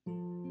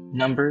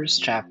Numbers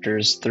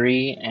chapters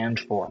 3 and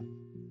 4.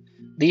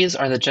 These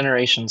are the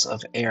generations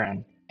of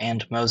Aaron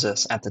and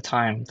Moses at the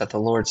time that the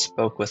Lord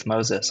spoke with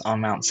Moses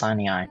on Mount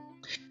Sinai.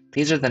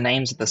 These are the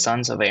names of the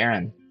sons of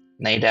Aaron: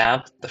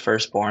 Nadab, the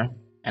firstborn,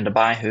 and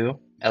Abihu,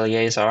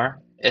 Eleazar,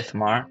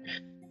 Ithamar.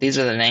 These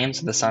are the names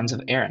of the sons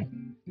of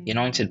Aaron, the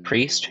anointed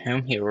priest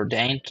whom he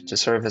ordained to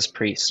serve as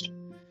priest.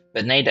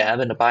 But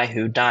Nadab and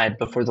Abihu died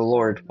before the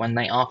Lord when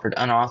they offered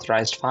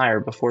unauthorized fire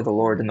before the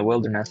Lord in the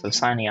wilderness of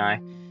Sinai,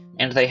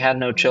 and they had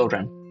no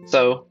children.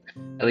 So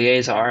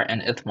Eleazar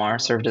and Ithamar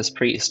served as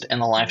priests in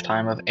the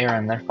lifetime of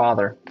Aaron their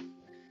father.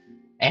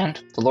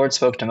 And the Lord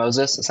spoke to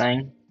Moses,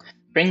 saying,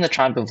 "Bring the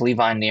tribe of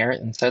Levi near,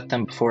 and set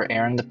them before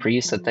Aaron the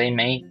priest, that they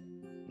may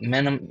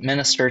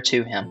minister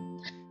to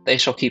him. They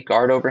shall keep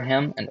guard over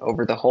him and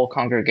over the whole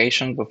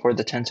congregation before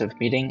the tent of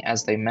meeting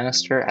as they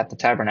minister at the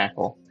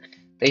tabernacle.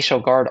 They shall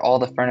guard all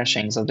the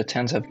furnishings of the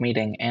tent of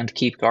meeting, and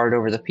keep guard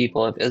over the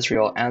people of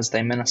Israel as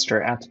they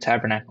minister at the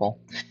tabernacle.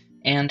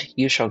 And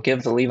you shall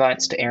give the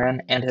Levites to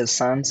Aaron and his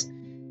sons.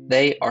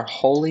 They are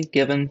wholly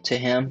given to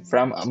him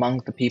from among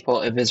the people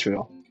of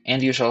Israel.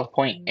 And you shall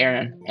appoint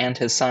Aaron and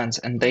his sons,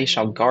 and they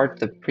shall guard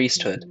the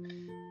priesthood.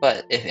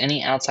 But if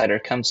any outsider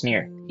comes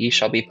near, he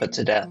shall be put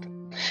to death."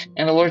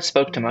 And the Lord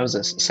spoke to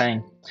Moses,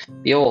 saying,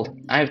 "Behold,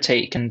 I have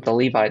taken the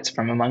Levites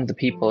from among the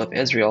people of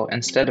Israel,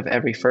 instead of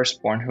every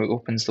firstborn who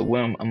opens the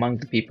womb among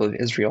the people of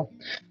Israel.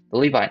 The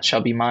Levites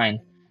shall be mine,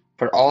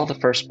 for all the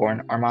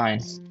firstborn are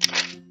mine.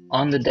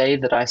 On the day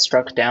that I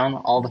struck down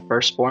all the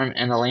firstborn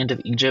in the land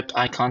of Egypt,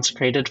 I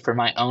consecrated for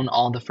my own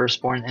all the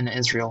firstborn in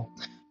Israel,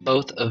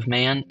 both of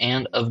man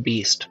and of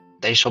beast.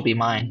 They shall be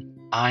mine.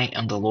 I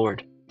am the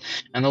Lord."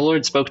 And the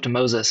Lord spoke to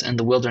Moses in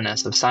the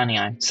wilderness of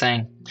Sinai,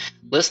 saying,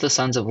 "List the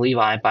sons of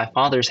Levi by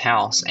father's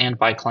house and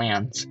by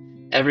clans.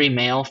 Every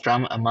male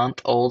from a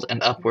month old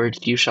and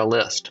upward you shall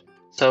list."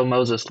 So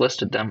Moses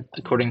listed them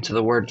according to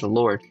the word of the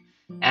Lord,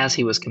 as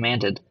he was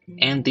commanded.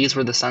 And these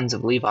were the sons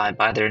of Levi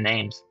by their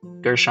names: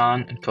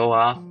 Gershon and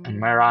Kohath and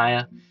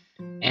Merari.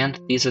 And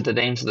these are the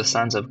names of the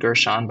sons of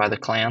Gershon by the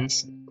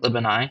clans: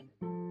 Libni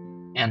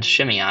and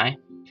Shimei.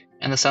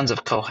 And the sons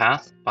of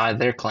Kohath by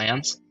their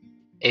clans: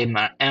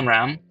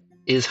 Amram,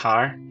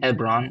 Izhar,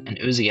 Hebron, and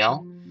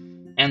Uziel.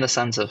 And the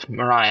sons of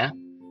Merari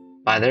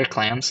by their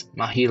clans: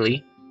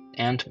 Mahili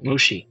and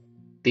Mushi.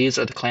 These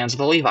are the clans of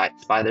the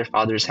Levites by their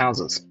fathers'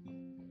 houses.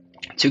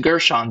 To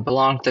Gershon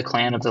belonged the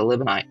clan of the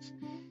Libnites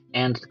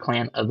and the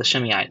clan of the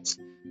Shimeites.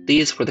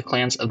 These were the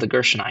clans of the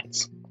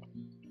Gershonites.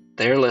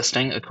 Their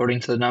listing, according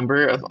to the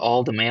number of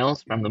all the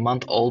males from the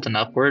month old and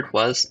upward,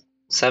 was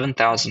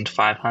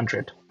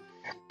 7,500.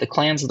 The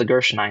clans of the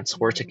Gershonites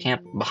were to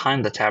camp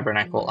behind the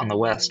tabernacle on the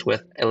west,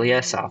 with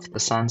Eliasaph the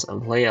sons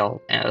of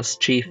Lael as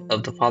chief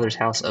of the father's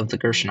house of the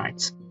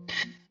Gershonites,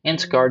 and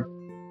to guard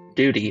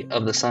duty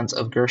of the sons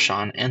of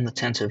Gershon in the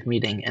tent of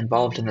meeting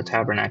involved in the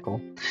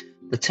tabernacle: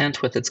 the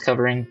tent with its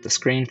covering, the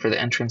screen for the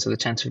entrance of the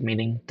tent of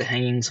meeting, the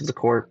hangings of the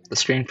court, the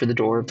screen for the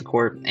door of the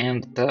court,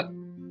 and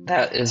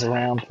that is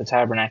around the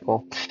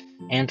tabernacle,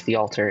 and the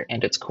altar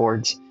and its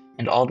cords,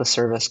 and all the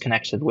service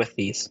connected with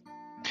these.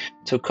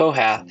 To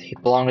Kohath he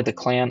belonged the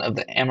clan of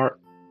the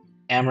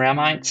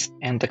Amramites,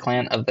 and the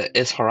clan of the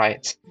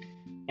Izharites,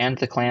 and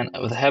the clan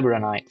of the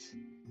Hebronites,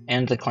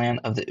 and the clan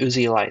of the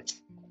Uzielites.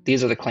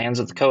 These are the clans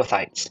of the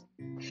Kohathites.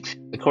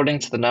 According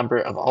to the number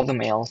of all the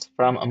males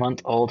from a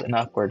month old and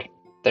upward,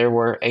 there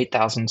were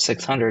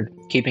 8,600,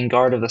 keeping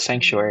guard of the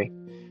sanctuary.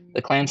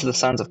 The clans of the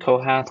sons of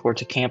Kohath were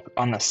to camp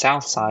on the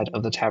south side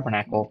of the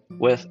tabernacle,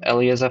 with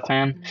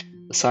Eliasaphan,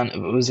 the son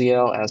of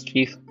Uziel, as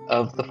chief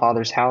of the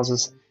fathers'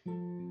 houses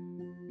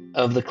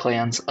of the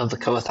clans of the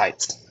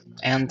Kohathites.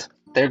 And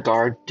their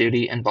guard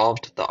duty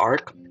involved the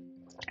ark,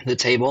 the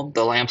table,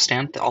 the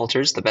lampstand, the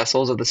altars, the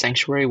vessels of the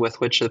sanctuary with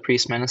which the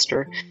priests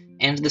minister,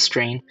 and the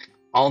screen,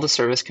 all the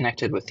service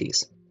connected with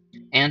these.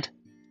 And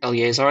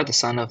Eleazar, the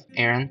son of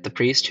Aaron, the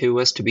priest, who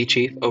was to be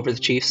chief over the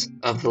chiefs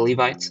of the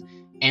Levites,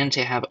 and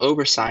to have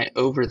oversight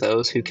over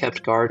those who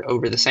kept guard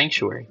over the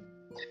sanctuary.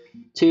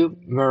 To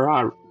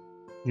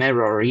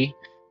Merari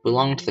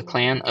belonged the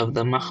clan of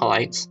the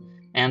Mahalites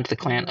and the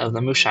clan of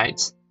the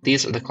Mushites.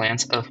 These are the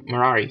clans of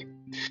Merari.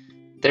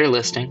 Their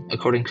listing,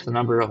 according to the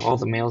number of all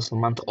the males of the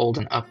month old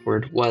and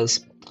upward,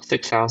 was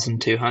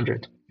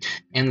 6,200.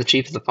 And the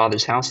chief of the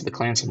father's house of the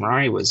clans of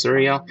Merari was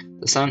Zuriel,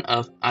 the son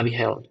of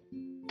Abihail.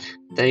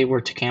 They were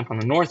to camp on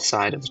the north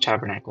side of the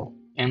tabernacle,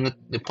 and the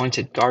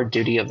appointed guard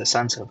duty of the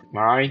sons of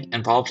Merari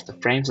involved the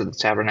frames of the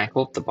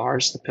tabernacle, the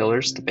bars, the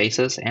pillars, the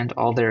bases, and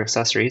all their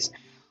accessories,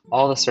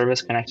 all the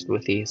service connected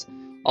with these,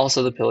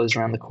 also the pillars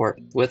around the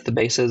court, with the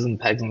bases and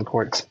pegs in the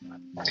courts.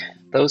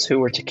 Those who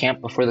were to camp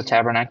before the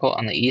tabernacle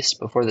on the east,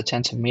 before the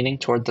tent of meeting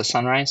toward the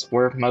sunrise,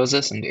 were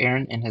Moses and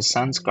Aaron and his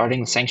sons,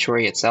 guarding the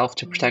sanctuary itself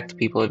to protect the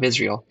people of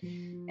Israel,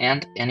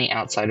 and any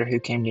outsider who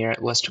came near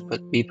it was to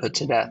be put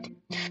to death.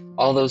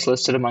 All those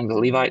listed among the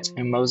Levites,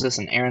 whom Moses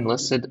and Aaron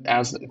listed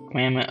as the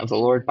commandment of the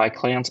Lord by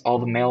clans, all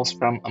the males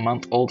from a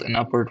month old and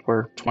upward,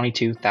 were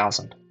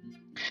 22,000.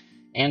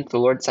 And the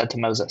Lord said to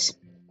Moses,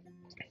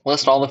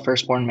 List all the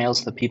firstborn males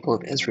of the people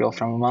of Israel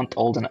from a month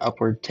old and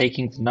upward,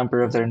 taking the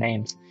number of their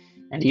names.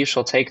 And you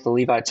shall take the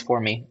Levites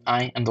for me.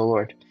 I am the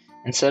Lord.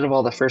 Instead of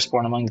all the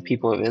firstborn among the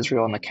people of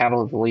Israel and the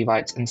cattle of the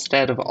Levites,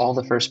 instead of all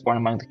the firstborn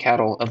among the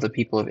cattle of the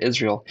people of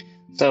Israel.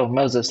 So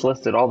Moses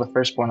listed all the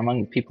firstborn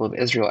among the people of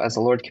Israel as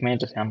the Lord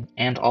commanded him,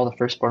 and all the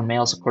firstborn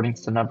males according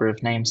to the number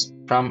of names,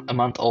 from a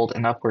month old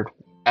and upward,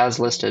 as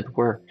listed,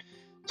 were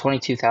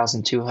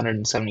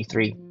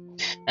 22,273.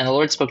 And the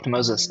Lord spoke to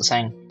Moses,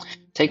 saying,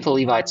 Take the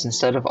Levites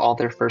instead of all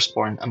their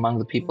firstborn among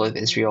the people of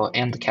Israel,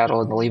 and the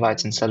cattle of the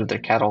Levites instead of their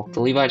cattle. The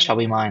Levites shall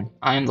be mine.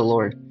 I am the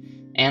Lord.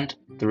 And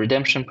the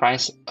redemption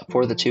price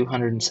for the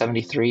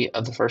 273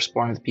 of the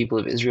firstborn of the people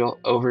of Israel,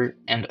 over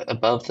and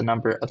above the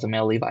number of the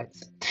male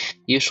Levites.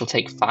 You shall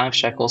take 5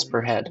 shekels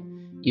per head.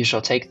 You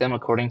shall take them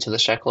according to the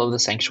shekel of the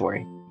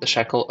sanctuary, the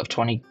shekel of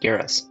 20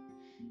 gerahs,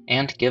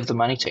 and give the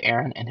money to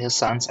Aaron and his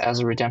sons as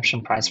a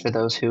redemption price for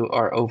those who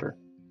are over.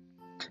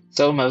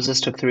 So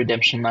Moses took the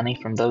redemption money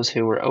from those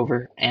who were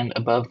over and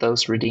above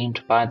those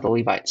redeemed by the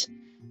Levites.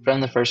 From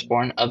the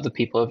firstborn of the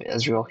people of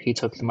Israel he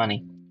took the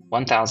money,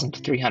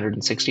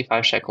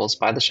 1,365 shekels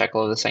by the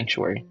shekel of the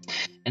sanctuary.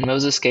 And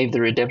Moses gave the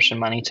redemption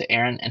money to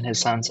Aaron and his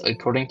sons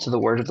according to the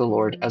word of the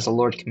Lord, as the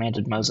Lord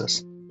commanded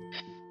Moses.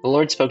 The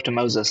Lord spoke to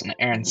Moses and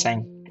Aaron,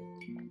 saying,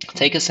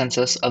 Take a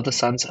census of the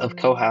sons of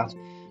Kohath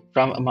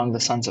from among the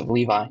sons of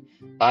Levi,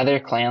 by their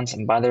clans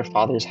and by their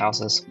fathers'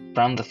 houses,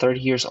 from the 30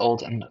 years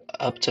old and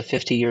up to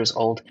 50 years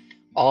old,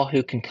 all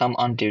who can come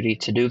on duty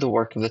to do the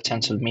work of the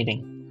tent of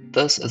meeting.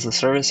 This is the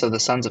service of the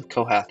sons of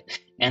Kohath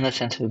and the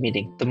tent of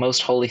meeting, the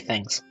most holy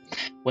things.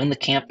 When the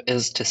camp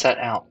is to set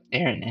out,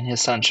 Aaron and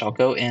his son shall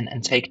go in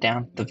and take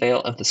down the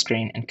veil of the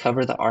screen and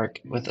cover the ark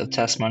with the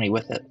testimony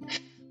with it.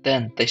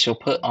 Then they shall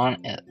put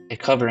on it a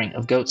covering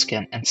of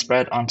goatskin, and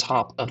spread on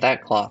top of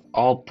that cloth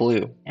all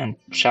blue, and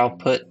shall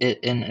put it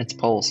in its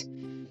poles.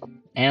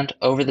 And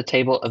over the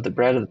table of the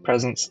bread of the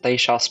presence they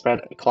shall spread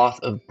a cloth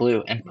of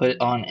blue, and put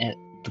on it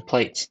the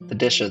plates, the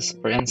dishes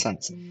for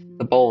incense,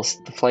 the bowls,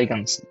 the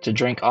flagons, to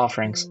drink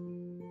offerings.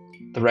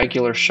 The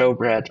regular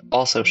showbread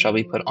also shall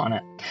be put on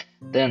it.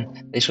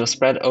 Then they shall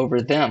spread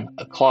over them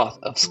a cloth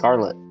of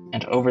scarlet,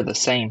 and over the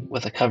same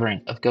with a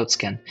covering of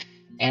goatskin,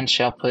 and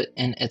shall put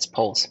in its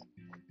poles.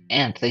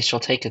 And they shall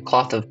take a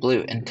cloth of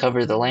blue, and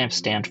cover the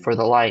lampstand for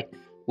the light,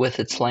 with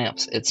its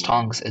lamps, its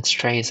tongs, its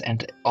trays,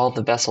 and all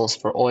the vessels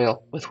for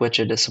oil with which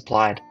it is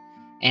supplied.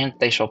 And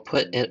they shall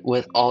put it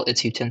with all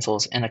its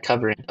utensils in a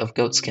covering of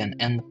goatskin,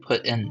 and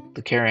put in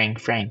the carrying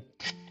frame.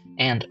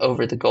 And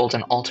over the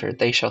golden altar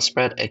they shall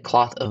spread a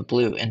cloth of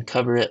blue, and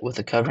cover it with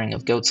a covering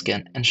of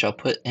goatskin, and shall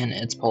put in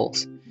its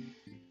poles.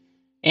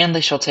 And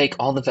they shall take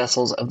all the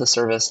vessels of the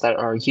service that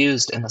are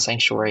used in the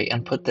sanctuary,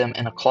 and put them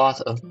in a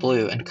cloth of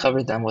blue, and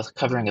cover them with a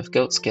covering of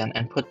goatskin,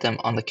 and put them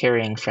on the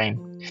carrying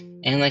frame.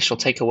 And they shall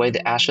take away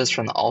the ashes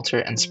from the altar,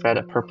 and spread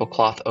a purple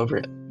cloth over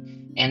it.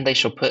 And they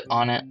shall put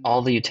on it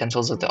all the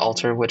utensils of the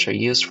altar which are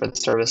used for the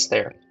service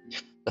there,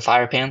 the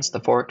firepans, the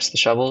forks, the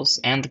shovels,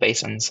 and the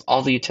basins,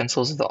 all the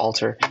utensils of the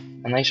altar,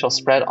 and they shall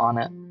spread on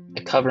it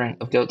a covering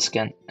of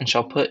goatskin, and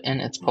shall put in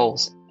its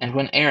poles. And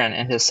when Aaron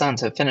and his sons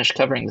have finished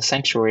covering the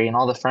sanctuary and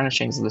all the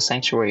furnishings of the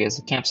sanctuary as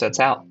the camp sets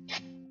out,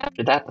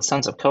 after that the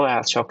sons of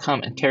Kohath shall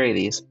come and carry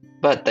these,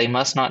 but they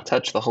must not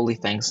touch the holy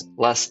things,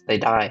 lest they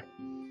die.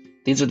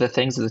 These are the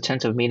things of the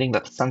tent of meeting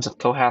that the sons of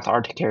Kohath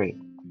are to carry.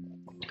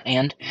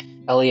 And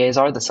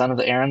Eleazar, the son of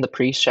Aaron the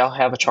priest, shall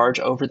have a charge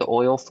over the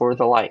oil for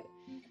the light,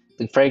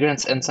 the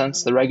fragrance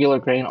incense, the regular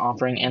grain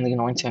offering, and the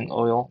anointing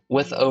oil,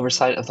 with the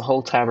oversight of the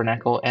whole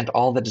tabernacle and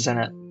all that is in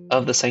it,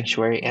 of the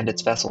sanctuary and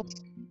its vessels.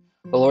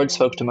 The Lord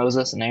spoke to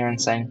Moses and Aaron,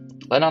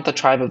 saying, Let not the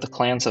tribe of the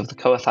clans of the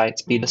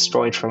Kohathites be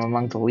destroyed from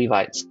among the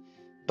Levites,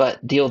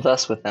 but deal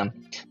thus with them,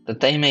 that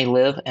they may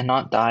live and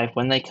not die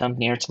when they come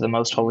near to the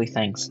most holy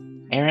things.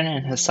 Aaron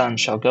and his sons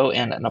shall go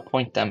in and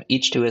appoint them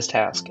each to his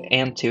task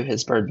and to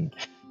his burden,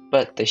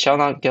 but they shall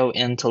not go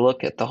in to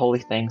look at the holy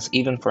things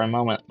even for a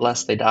moment,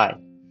 lest they die.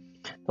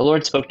 The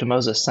Lord spoke to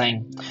Moses,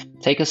 saying,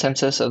 Take a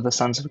census of the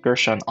sons of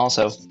Gershon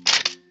also,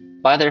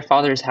 by their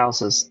fathers'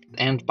 houses,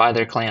 and by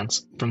their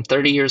clans. From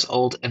 30 years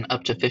old and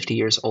up to 50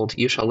 years old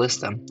you shall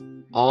list them,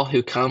 all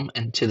who come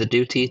into the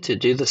duty to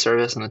do the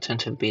service in the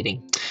tent of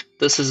meeting.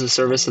 This is the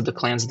service of the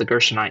clans of the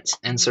Gershonites,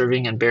 in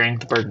serving and bearing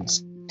the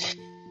burdens.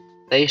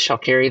 They shall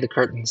carry the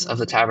curtains of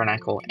the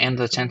tabernacle, and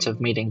the tent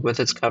of meeting with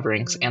its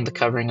coverings, and the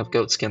covering of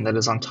goatskin that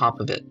is on top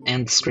of it,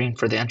 and the screen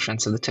for the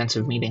entrance of the tent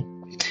of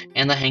meeting,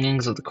 and the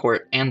hangings of the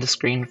court, and the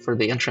screen for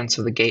the entrance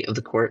of the gate of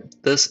the court.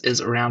 This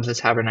is around the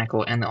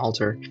tabernacle and the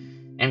altar,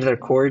 and their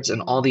cords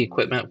and all the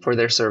equipment for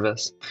their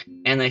service.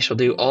 And they shall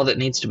do all that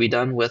needs to be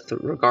done with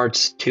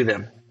regards to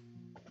them.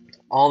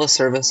 All the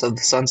service of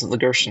the sons of the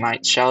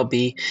Gershonites shall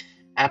be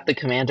at the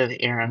command of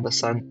Aaron the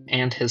son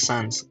and his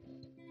sons,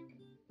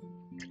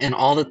 in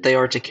all that they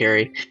are to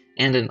carry,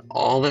 and in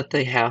all that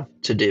they have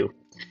to do.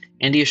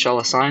 And you shall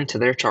assign to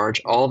their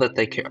charge all that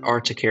they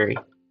are to carry.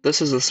 This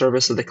is the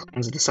service of the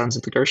clans of the sons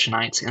of the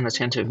Gershonites in the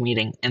tent of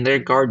meeting, and their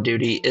guard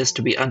duty is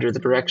to be under the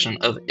direction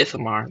of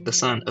Ithamar the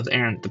son of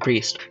Aaron the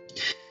priest.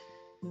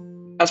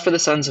 As for the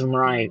sons of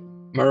Merari,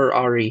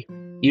 Merari.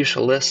 You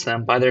shall list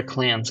them by their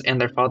clans and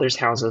their fathers'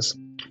 houses.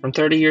 From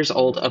 30 years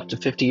old up to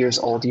 50 years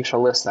old you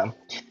shall list them,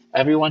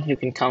 everyone who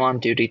can come on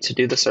duty to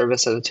do the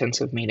service of the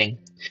tents of meeting.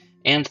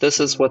 And this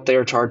is what they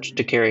are charged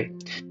to carry.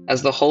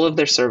 As the whole of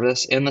their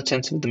service in the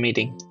tent of the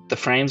meeting, the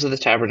frames of the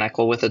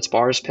tabernacle with its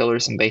bars,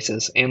 pillars, and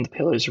bases, and the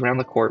pillars around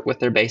the court with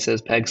their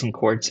bases, pegs, and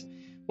cords,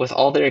 with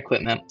all their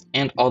equipment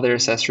and all their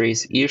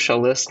accessories, you shall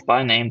list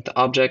by name the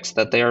objects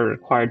that they are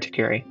required to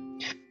carry.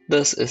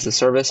 This is the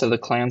service of the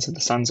clans of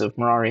the sons of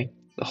Merari,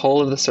 the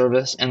whole of the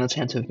service in the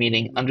tent of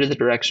meeting under the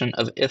direction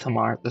of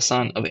Ithamar the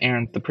son of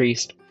Aaron the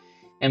priest.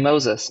 And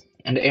Moses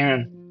and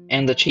Aaron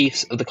and the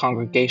chiefs of the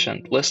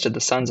congregation listed the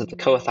sons of the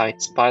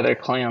Kohathites by their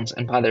clans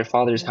and by their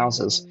fathers'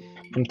 houses,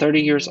 from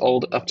 30 years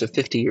old up to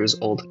 50 years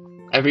old,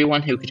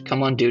 everyone who could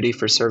come on duty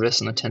for service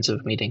in the tent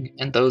of meeting,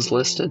 and those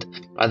listed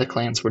by the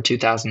clans were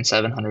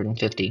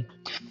 2,750.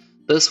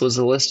 This was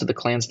the list of the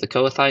clans of the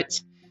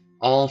Kohathites,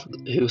 all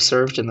who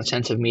served in the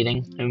tent of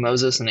meeting, whom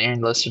Moses and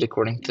Aaron listed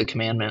according to the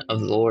commandment of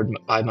the Lord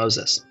by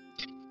Moses.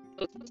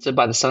 Listed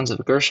by the sons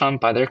of Gershon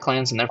by their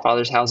clans and their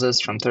fathers' houses,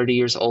 from 30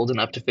 years old and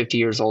up to 50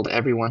 years old,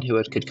 everyone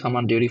who could come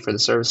on duty for the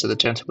service of the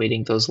tent of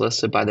meeting, those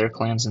listed by their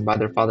clans and by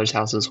their fathers'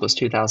 houses, was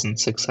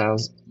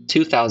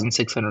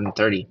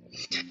 2,630.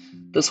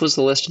 This was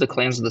the list of the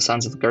clans of the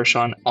sons of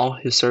Gershon, all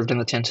who served in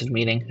the tent of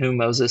meeting, whom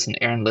Moses and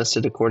Aaron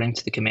listed according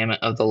to the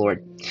commandment of the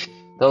Lord.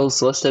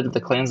 Those listed of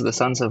the clans of the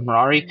sons of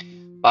Merari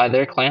by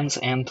their clans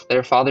and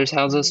their fathers'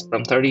 houses,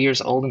 from 30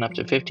 years old and up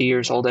to 50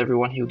 years old,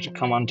 everyone who could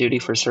come on duty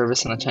for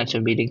service in the tent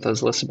of meeting,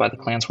 those listed by the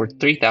clans were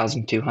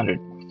 3,200.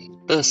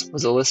 This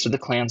was a list of the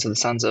clans of the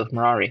sons of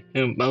Merari,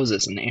 whom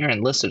Moses and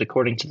Aaron listed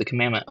according to the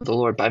commandment of the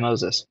Lord by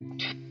Moses.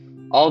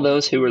 All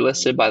those who were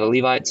listed by the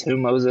Levites,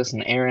 whom Moses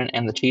and Aaron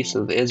and the chiefs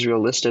of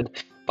Israel listed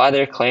by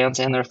their clans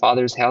and their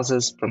fathers'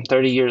 houses, from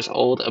 30 years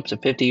old up to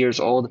 50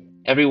 years old,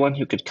 everyone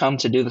who could come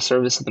to do the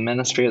service of the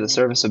ministry of the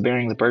service of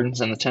bearing the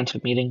burdens in the tent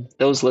of meeting,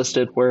 those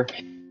listed were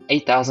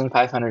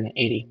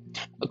 8,580.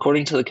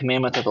 According to the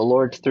commandment of the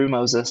Lord through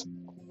Moses,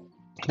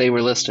 they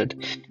were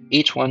listed,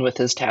 each one with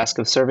his task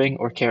of serving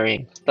or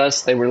carrying.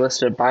 Thus they were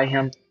listed by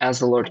him as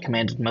the Lord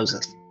commanded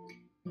Moses.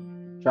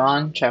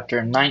 John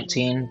chapter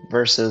 19,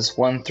 verses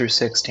 1 through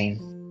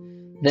 16.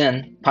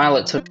 Then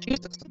Pilate took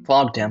Jesus and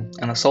flogged him,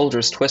 and the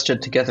soldiers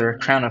twisted together a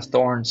crown of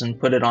thorns and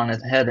put it on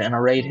his head and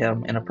arrayed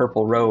him in a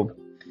purple robe.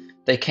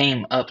 They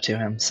came up to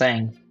him,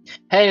 saying,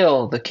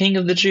 "Hail, the King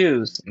of the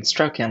Jews!" and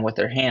struck him with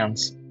their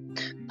hands.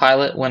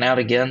 Pilate went out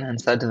again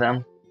and said to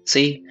them,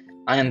 "See,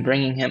 I am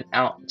bringing him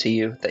out to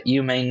you, that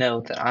you may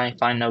know that I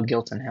find no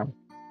guilt in him."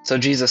 So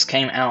Jesus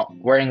came out,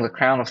 wearing the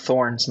crown of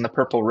thorns and the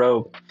purple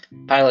robe.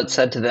 Pilate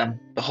said to them,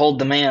 "Behold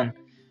the man!"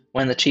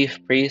 When the chief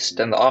priest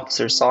and the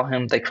officers saw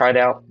him, they cried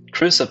out,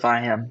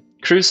 "Crucify him!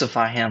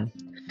 Crucify him!"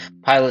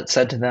 Pilate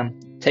said to them,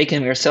 "Take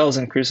him yourselves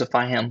and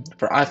crucify him,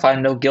 for I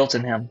find no guilt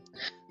in him."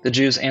 The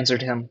Jews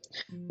answered him,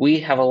 "We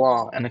have a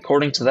law, and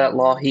according to that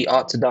law he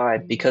ought to die,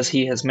 because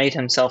he has made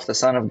himself the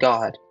Son of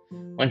God."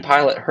 When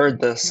Pilate heard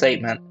this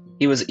statement,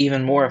 he was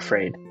even more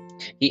afraid.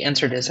 He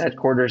entered his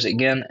headquarters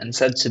again and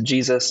said to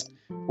Jesus,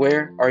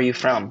 "Where are you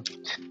from?"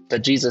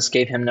 But Jesus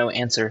gave him no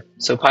answer.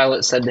 So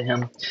Pilate said to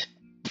him,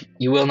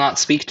 "You will not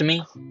speak to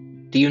me?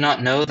 Do you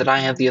not know that I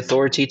have the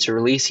authority to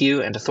release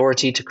you and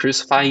authority to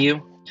crucify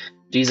you?"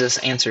 Jesus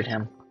answered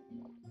him,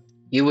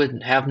 "You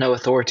would have no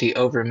authority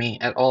over me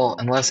at all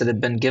unless it had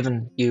been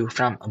given you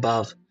from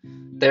above.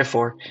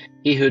 Therefore,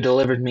 he who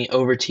delivered me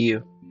over to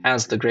you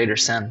has the greater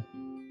sin."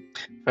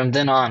 From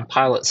then on,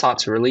 Pilate sought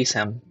to release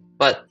him,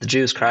 but the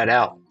Jews cried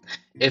out,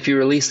 "If you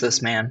release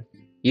this man,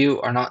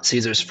 you are not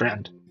Caesar's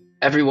friend.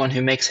 Everyone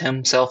who makes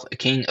himself a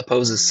king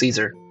opposes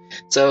Caesar."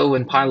 So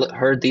when Pilate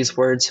heard these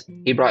words,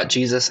 he brought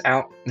Jesus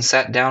out and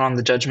sat down on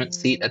the judgment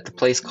seat at the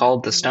place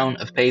called the Stone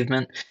of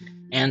Pavement,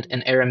 and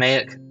in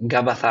Aramaic,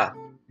 Gabbatha.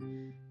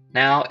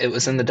 Now it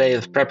was in the day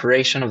of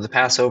preparation of the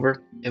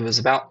Passover. It was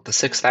about the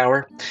 6th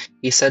hour.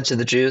 He said to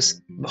the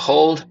Jews,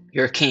 "Behold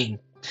your king."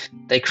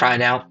 They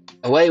cried out,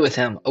 "Away with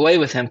him! Away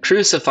with him!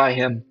 Crucify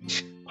him!"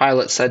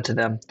 Pilate said to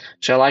them,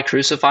 "Shall I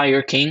crucify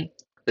your king?"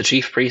 The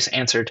chief priests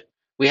answered,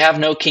 "We have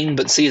no king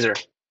but Caesar."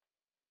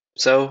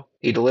 So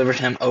he delivered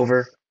him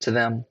over to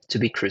them to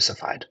be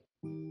crucified.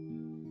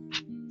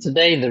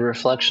 Today, the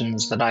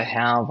reflections that I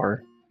have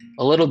are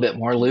a little bit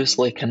more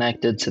loosely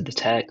connected to the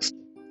text.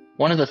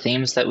 One of the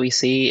themes that we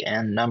see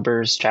in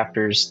Numbers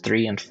chapters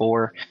 3 and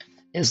 4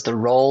 is the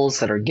roles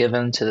that are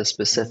given to the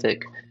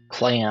specific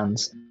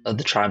clans of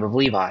the tribe of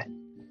Levi.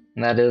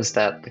 And that is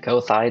that the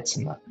Kohathites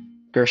and the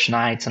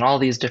Gershonites and all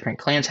these different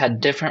clans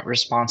had different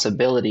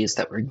responsibilities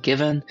that were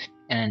given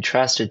and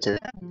entrusted to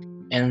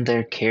them in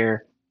their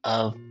care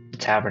of the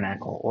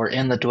tabernacle or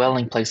in the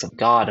dwelling place of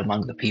God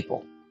among the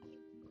people.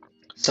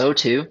 So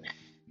too,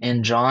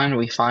 in John,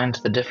 we find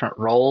the different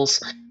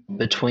roles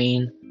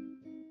between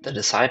the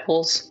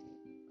disciples,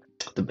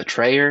 the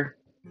betrayer,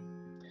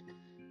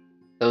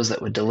 those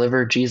that would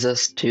deliver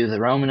Jesus to the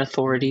Roman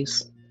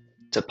authorities,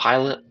 to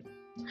Pilate,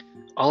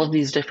 all of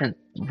these different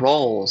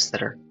roles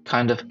that are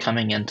kind of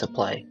coming into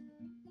play.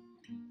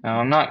 Now,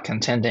 I'm not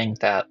contending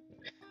that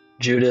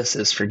Judas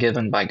is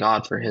forgiven by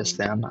God for his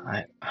sin.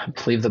 I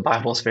believe the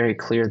Bible is very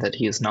clear that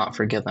he is not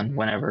forgiven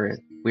whenever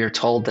we are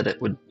told that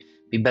it would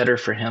be better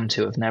for him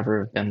to have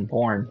never been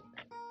born.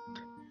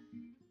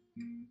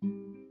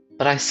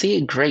 But I see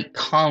a great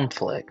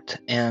conflict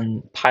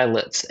in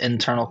Pilate's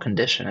internal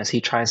condition as he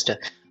tries to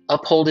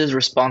uphold his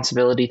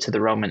responsibility to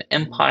the Roman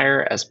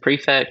Empire as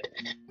prefect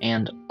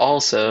and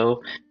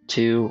also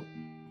to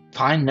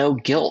find no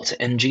guilt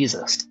in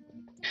Jesus.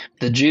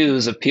 The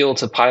Jews appeal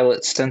to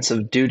Pilate's sense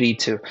of duty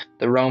to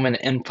the Roman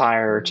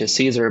Empire or to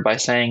Caesar by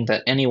saying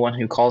that anyone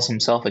who calls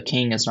himself a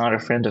king is not a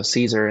friend of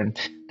Caesar, and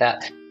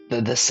that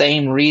the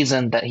same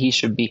reason that he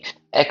should be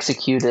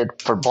executed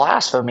for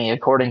blasphemy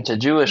according to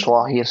Jewish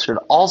law, he should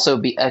also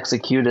be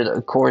executed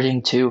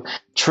according to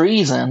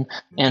treason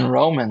in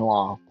Roman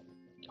law.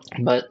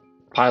 But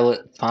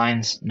Pilate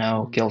finds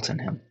no guilt in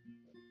him.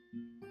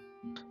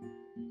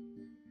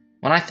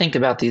 When I think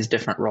about these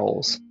different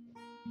roles,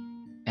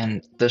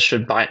 and this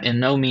should by in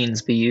no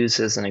means be used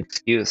as an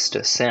excuse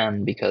to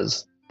sin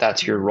because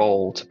that's your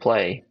role to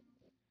play.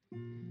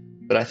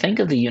 But I think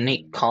of the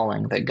unique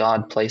calling that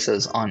God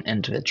places on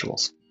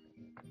individuals.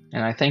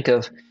 And I think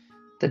of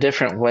the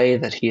different way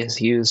that he has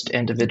used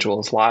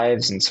individuals'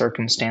 lives and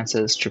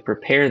circumstances to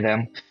prepare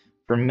them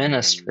for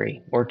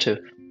ministry or to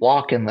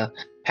walk in the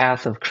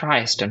path of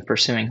Christ and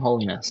pursuing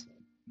holiness.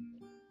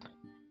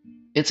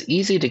 It's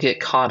easy to get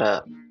caught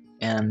up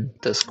in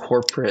this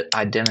corporate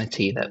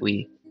identity that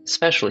we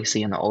especially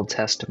see in the Old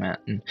Testament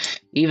and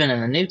even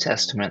in the New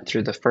Testament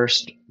through the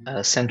first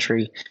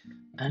century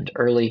and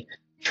early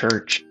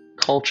church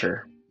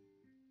culture.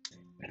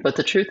 But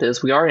the truth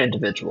is, we are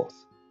individuals.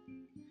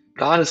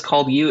 God has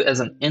called you as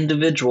an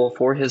individual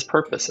for his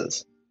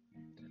purposes.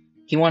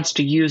 He wants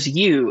to use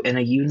you in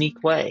a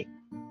unique way.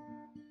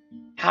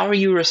 How are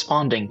you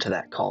responding to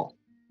that call?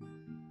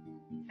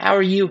 How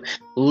are you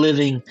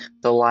living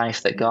the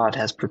life that God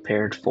has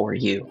prepared for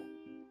you?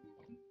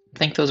 I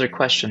think those are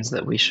questions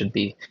that we should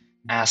be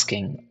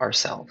asking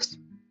ourselves.